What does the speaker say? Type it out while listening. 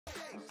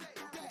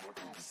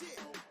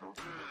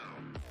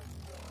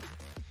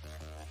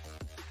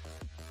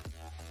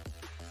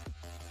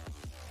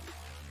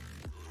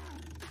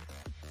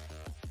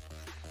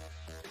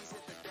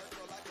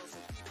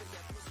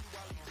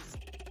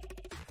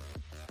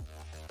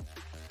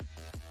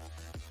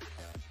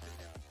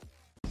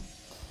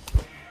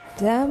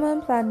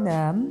Diamond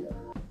Platnumz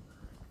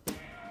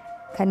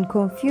can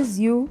confuse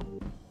you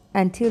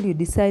until you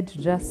decide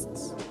to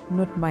just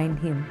not mind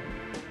him.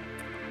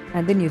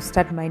 And then you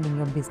start minding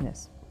your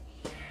business.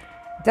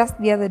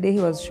 Just the other day, he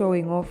was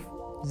showing off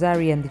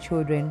Zari and the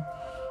children.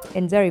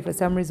 And Zari, for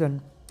some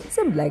reason,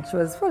 seemed like she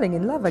was falling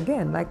in love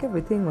again, like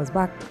everything was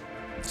back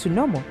to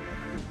normal.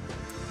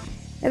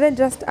 And then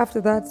just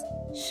after that,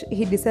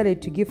 he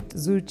decided to gift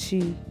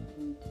Zuchi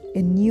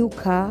a new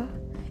car.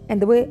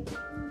 And the way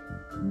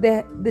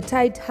the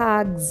tight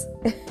hugs,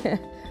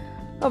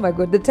 oh my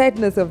God, the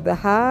tightness of the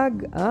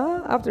hug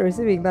after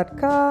receiving that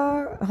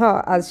car,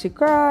 as she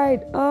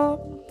cried,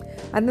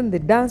 and then the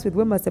dance with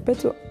Hamisa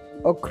Mubetto.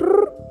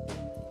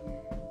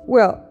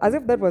 Well, as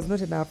if that was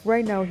not enough,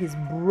 right now he's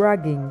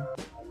bragging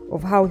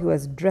of how he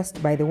was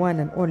dressed by the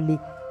one and only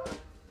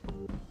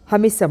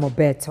Hamisa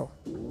Mubetto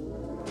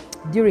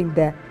during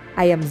the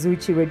I Am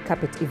Zuchi red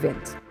carpet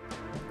event.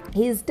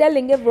 He's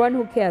telling everyone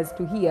who cares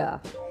to hear,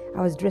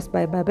 I was dressed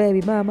by my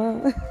baby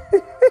mama.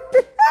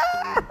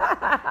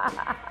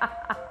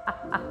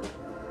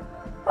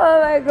 Oh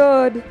my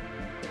God.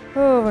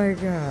 Oh my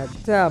God.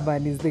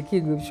 Taban is the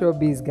king of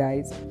showbiz,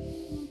 guys.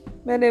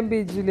 My name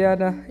is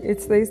Juliana.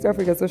 It's the East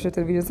Africa Social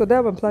Television. So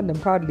Diamond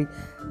Platnumz proudly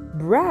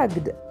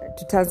bragged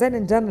to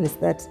Tanzanian journalists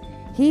that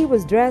he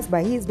was dressed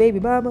by his baby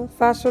mama,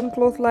 fashion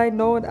cloth line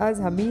known as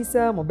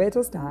Hamisa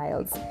Mubetto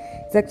Styles.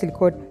 It's actually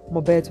called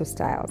Mubetto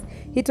Styles.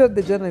 He told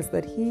the journalists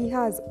that he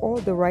has all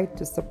the right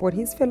to support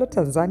his fellow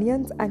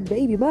Tanzanians and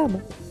baby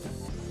mama.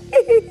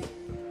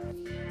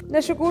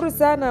 Nashukuru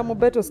sana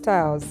Mubetto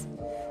Styles.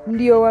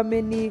 Ndio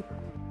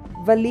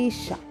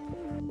wamenivalisha.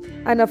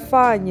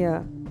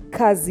 Anafanya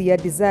kazi ya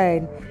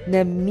design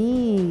na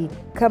mi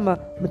kama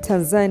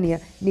Mtanzania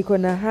niko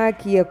na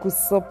haki ya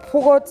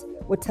kusupport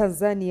wa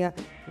Tanzania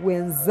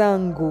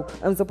wenzangu.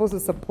 I'm supposed to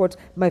support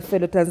my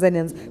fellow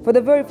Tanzanians. For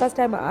the very first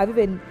time, I've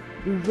even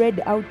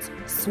read out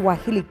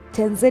Swahili,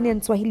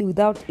 Tanzanian Swahili,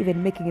 without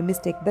even making a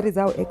mistake. That is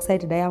how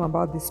excited I am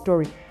about this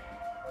story.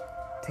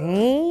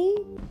 Dang.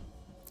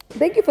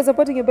 Thank you for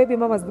supporting your baby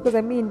mamas, because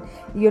I mean,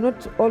 you're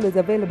not always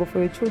available for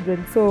your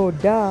children, so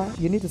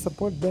you need to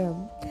support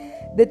them.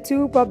 The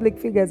two public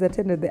figures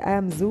attended the I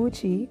Am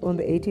Zuchi on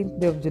the 18th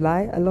day of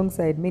July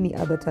alongside many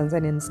other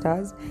Tanzanian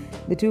stars.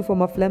 The two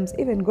former flames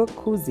even got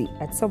cozy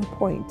at some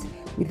point,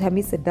 with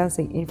Hamisa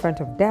dancing in front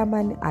of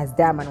Diamond as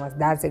Diamond was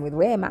dancing with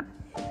Wema.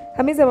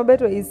 Hamisa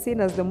Mubetto is seen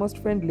as the most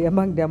friendly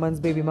among Diamond's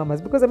baby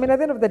mamas, because I mean, at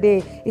the end of the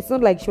day, it's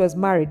not like she was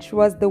married. She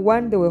was the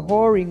one they were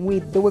whoring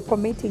with. They were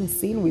committing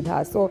sin with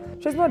her, so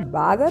she was not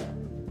bothered.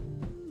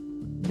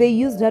 They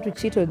used her to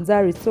cheat on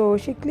Zari, so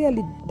she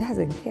clearly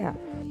doesn't care.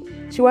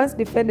 She once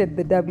defended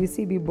the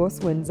WCB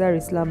boss when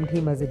Zari slammed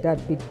him as a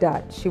deadbeat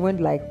dad. She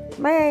went like,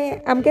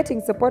 I'm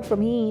getting support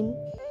from him.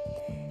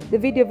 The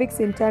video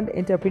vixen turned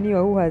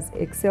entrepreneur who has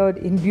excelled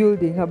in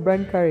building her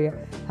brand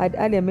career had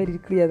earlier made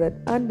it clear that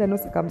under no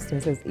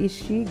circumstances is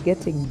she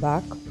getting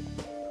back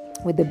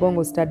with the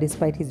Bongo star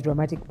despite his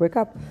dramatic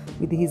breakup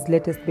with his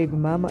latest baby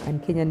mama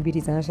and Kenyan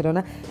beauty Tanasha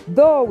Donna.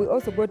 Though we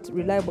also got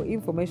reliable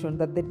information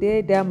that the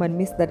day Diamond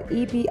missed that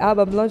EP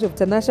album launch of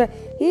Tanasha,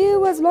 he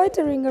was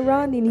loitering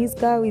around in his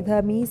car with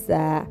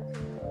Hamisa.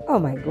 Oh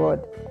my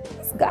God,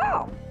 let's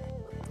go.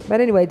 But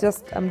anyway,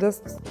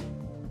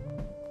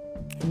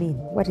 I mean,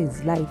 what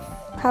is life?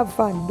 Have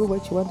fun, do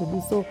what you want to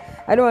do. So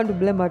I don't want to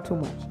blame her too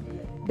much.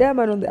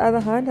 Diamond, on the other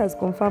hand, has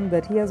confirmed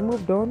that he has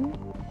moved on.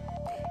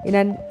 In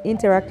an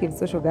interactive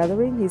social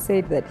gathering, he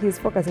said that he is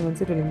focusing on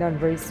settling down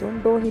very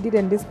soon, though he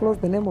didn't disclose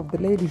the name of the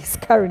lady he's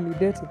currently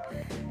dating.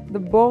 The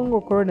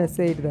Bongo coroner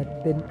said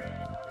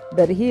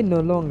that he no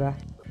longer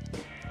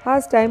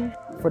has time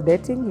for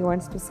dating. He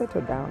wants to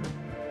settle down.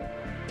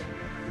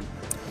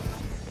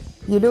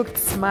 You looked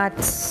smart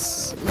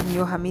in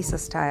your Hamisa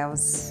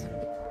styles.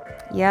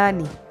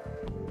 Yani,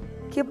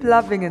 keep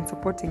loving and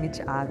supporting each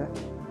other.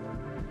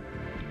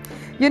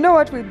 You know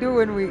what we do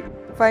when we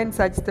find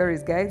such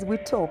stories, guys? We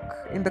talk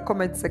in the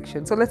comment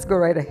section. So let's go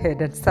right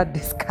ahead and start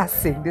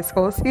discussing this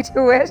whole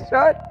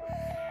situation.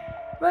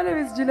 My name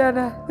is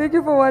Juliana. Thank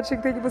you for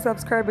watching. Thank you for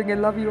subscribing. I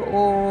love you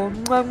all.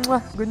 Mwah,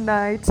 mwah. Good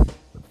night.